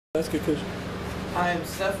That's good, Coach. I am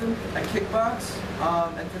Stefan, I kickbox,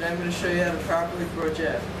 and today I'm going to show you how to properly throw a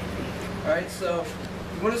jab. Alright, so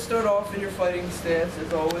you want to start off in your fighting stance,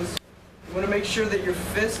 as always. You want to make sure that your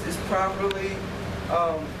fist is properly,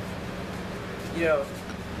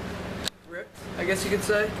 gripped, I guess you could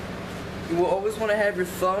say. You will always want to have your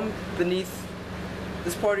thumb beneath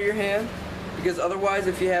this part of your hand, because otherwise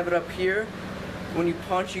if you have it up here, when you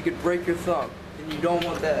punch you could break your thumb, and you don't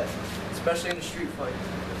want that, especially in a street fight.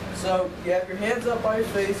 So you have your hands up by your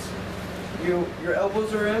face, your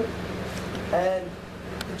elbows are in, and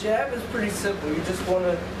the jab is pretty simple. You just want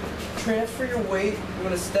to transfer your weight, you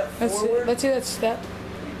want to step forward. Let's see that step.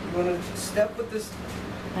 You want to step with this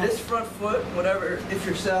front foot, whatever. If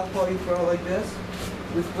you're southpaw, you throw it like this.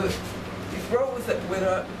 You throw it with your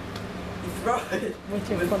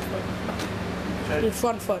front foot. Your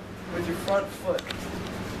front foot. With your front foot.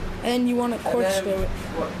 And you want to corkscrew it.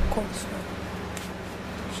 What? Corkscrew.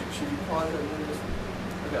 Should you pause it and then just...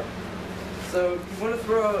 Okay. So you want to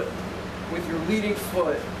throw it with your leading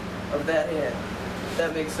foot of that hand. If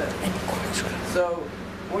that makes sense. And corkscrew. So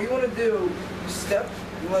what you want to do, you step,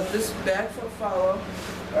 you let this back foot follow,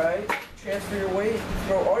 alright? Transfer your weight,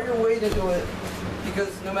 throw all your weight into it,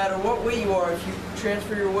 because no matter what weight you are, if you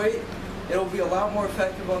transfer your weight, it'll be a lot more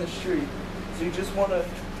effective on the street. So you just want to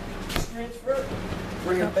transfer it,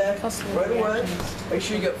 bring it back right away, make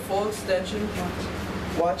sure you get full extension.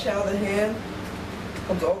 Watch how the hand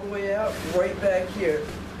comes all the way out, right back here.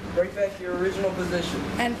 Right back to your original position.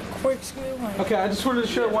 And corkscrew. Okay, I just wanted to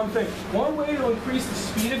share one thing. One way to increase the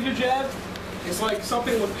speed of your jab is like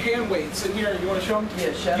something with hand weights. In here, you want to show them?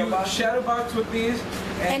 Yeah, shadow box. Shadow box with these.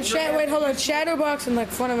 Wait, hold on. Shadow box in like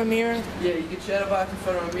front of a mirror. Yeah, you can shadow box in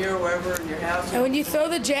front of a mirror, wherever in your house. And when you throw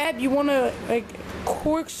the jab, you want to like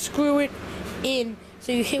corkscrew it in,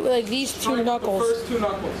 so you hit with like these two knuckles. The first two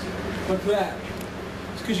knuckles, like that.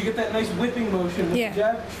 Because you get that nice whipping motion with the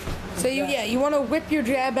jab. So you want to whip your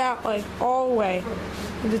jab out like all the way.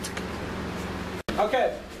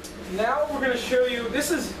 Okay, now we're going to show you,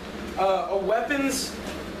 this is a weapons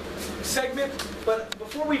segment, but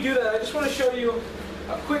before we do that, I just want to show you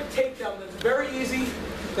a quick takedown that's very easy,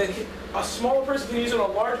 that a smaller person can use on a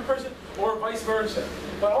larger person, or vice versa.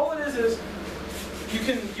 But all it is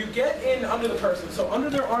you get in under the person, so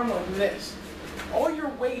under their arm like this. All your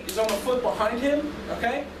weight is on the foot behind him,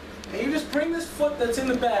 okay? And you just bring this foot that's in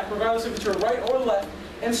the back, regardless if it's your right or left,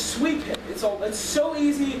 and sweep him. It's so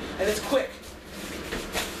easy and it's quick.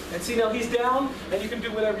 And see, now he's down, and you can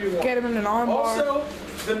do whatever you want. Get him in an arm bar. Also,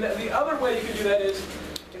 the other way you can do that is,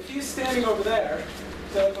 if he's standing over there,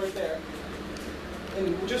 so right there,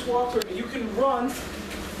 and just walk through, you can run,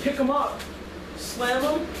 pick him up, slam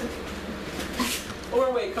him,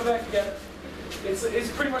 or wait, come back again. It's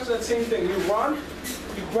pretty much that same thing. You run,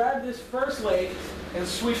 you grab this first leg, and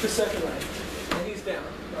sweep the second leg. And he's down,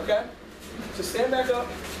 okay? So stand back up.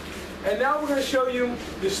 And now we're going to show you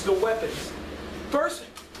the weapons. First,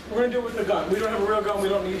 we're going to do it with the gun. We don't have a real gun. We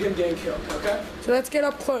don't need him getting killed, okay? So let's get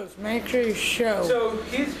up close. Make sure you show. So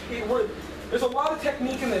there's a lot of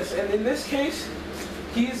technique in this. And in this case,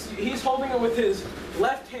 he's holding it with his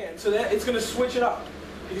left hand. So that it's going to switch it up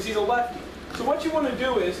because he's a lefty. So what you want to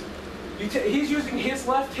do is, he's using his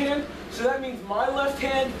left hand, so that means my left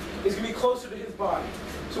hand is going to be closer to his body.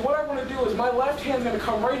 So what I want to do is my left hand is going to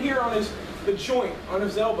come right here on the joint, on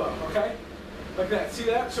his elbow, okay? Like that. See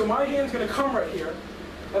that? So my hand's going to come right here,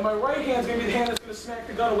 and my right hand is going to be the hand that's going to smack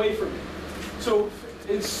the gun away from me. So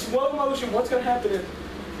in slow motion, what's going to happen is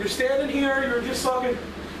you're standing here, you're just talking,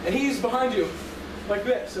 and he's behind you, like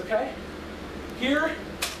this, okay? Here,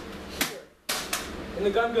 and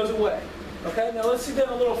the gun goes away. Okay, now let's see that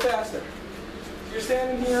a little faster. You're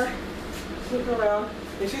standing here, flipping around,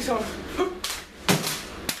 and you see someone, and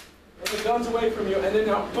the gun's away from you, and then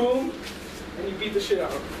now boom, and you beat the shit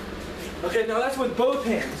out of him. Okay, now that's with both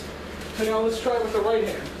hands. So now let's try it with the right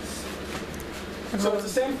hand. So it's the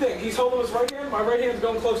same thing. He's holding his right hand, my right hand's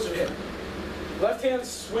going closer to him. Left hand's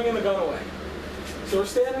swinging the gun away. So we're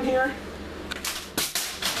standing here,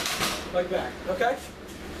 like that, okay?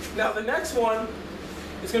 Now the next one,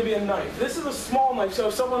 it's going to be a knife. This is a small knife, so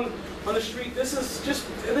if someone on the street, this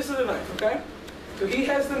is a knife, okay? So he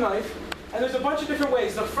has the knife, and there's a bunch of different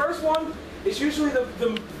ways. The first one is usually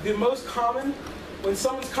the most common when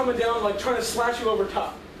someone's coming down, like trying to slash you over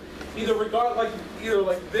top. Either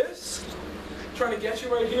like this, trying to get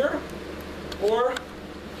you right here, or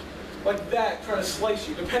like that, trying to slice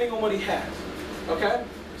you, depending on what he has, okay?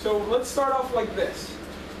 So let's start off like this.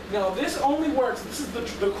 Now this only works, this is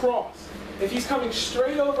the cross. If he's coming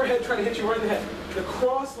straight overhead trying to hit you right in the head, the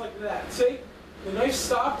cross like that. See? The knife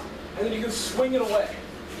stopped, and then you can swing it away.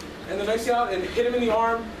 And the knife's out and hit him in the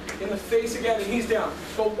arm, in the face again, and he's down.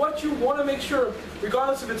 But what you want to make sure,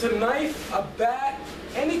 regardless if it's a knife, a bat,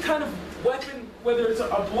 any kind of weapon, whether it's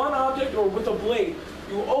a blunt object or with a blade,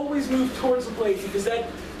 you always move towards the blade because that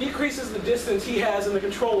decreases the distance he has and the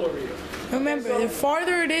control over you. Remember, the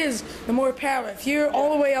farther it is, the more power. If you're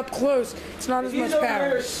all the way up close, it's not as much He's over power.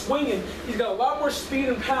 there swinging. He's got a lot more speed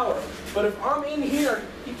and power. But if I'm in here,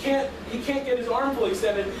 he can't get his arm fully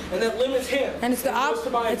extended, and that limits him. And it's the Goes to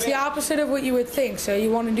my it's the advantage. opposite of what you would think. So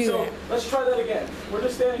you want to do So that. let's try that again. We're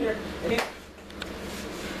just standing here, and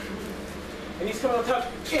he's coming on top.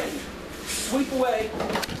 Again, sweep away. And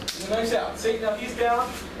the knife's out. See, now he's down,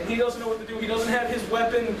 and he doesn't know what to do. He doesn't have his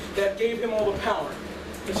weapon that gave him all the power.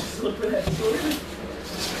 Let's just look for that.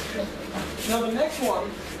 Now the next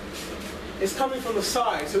one is coming from the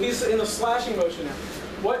side, so he's in the slashing motion now.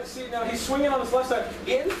 What? See, now he's swinging on his left side.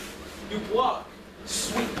 In, you block,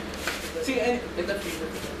 sweep. See, and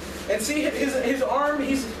see his arm.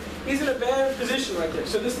 He's in a bad position right there.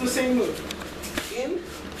 So this is the same move. In,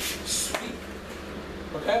 sweep.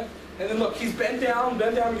 Okay. And then look, he's bent down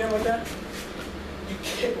again like that. You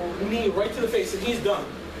kick knee right to the face, and he's done.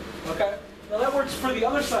 Okay. Now that works for the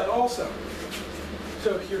other side also.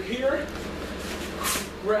 So if you're here,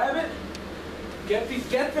 grab it,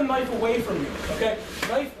 get the knife away from you, okay?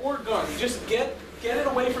 Knife or gun, just get it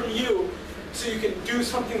away from you so you can do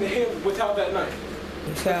something to him without that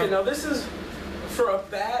knife. Okay, now this is for a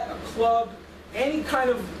bat, a club, any kind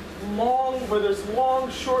of long, whether it's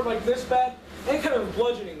long, short like this bat, any kind of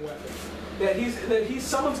bludgeoning weapon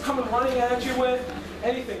someone's coming running at you with,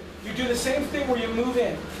 anything. You do the same thing where you move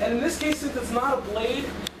in. And in this case, since it's not a blade,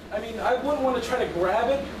 I mean, I wouldn't want to try to grab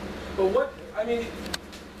it, but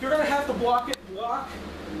you're going to have to block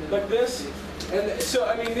like this. And so,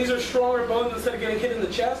 I mean, these are stronger bones instead of getting hit in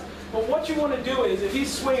the chest. But what you want to do is, if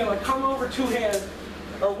he's swinging, like come over two hands,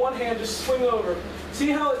 or one hand, just swing over. See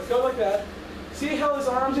how it go like that? See how his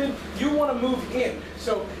arm's in? You want to move in.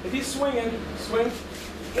 So if he's swinging, swing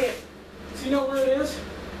in. See where it is?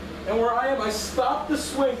 And where I am, I stop the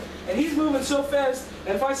swing, and he's moving so fast,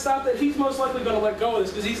 and if I stop that, he's most likely going to let go of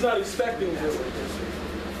this because he's not expecting to.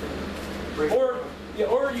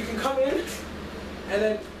 Or you can come in and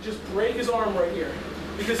then just break his arm right here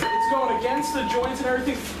because it's going against the joints and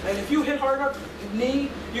everything, and if you hit hard enough, knee,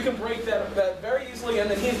 you can break that very easily, and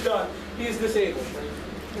then he's done. He is disabled.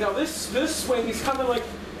 Now this swing, he's coming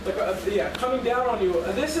coming down on you.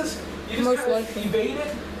 This is, you just kind of evade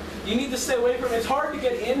it. You need to stay away from it. It's hard to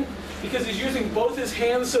get in because he's using both his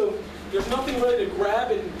hands, so there's nothing really to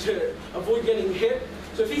grab and to avoid getting hit.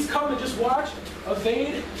 So if he's coming, just watch,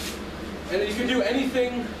 evade, and you can do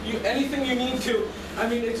anything you need to. I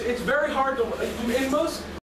mean, it's very hard to, in most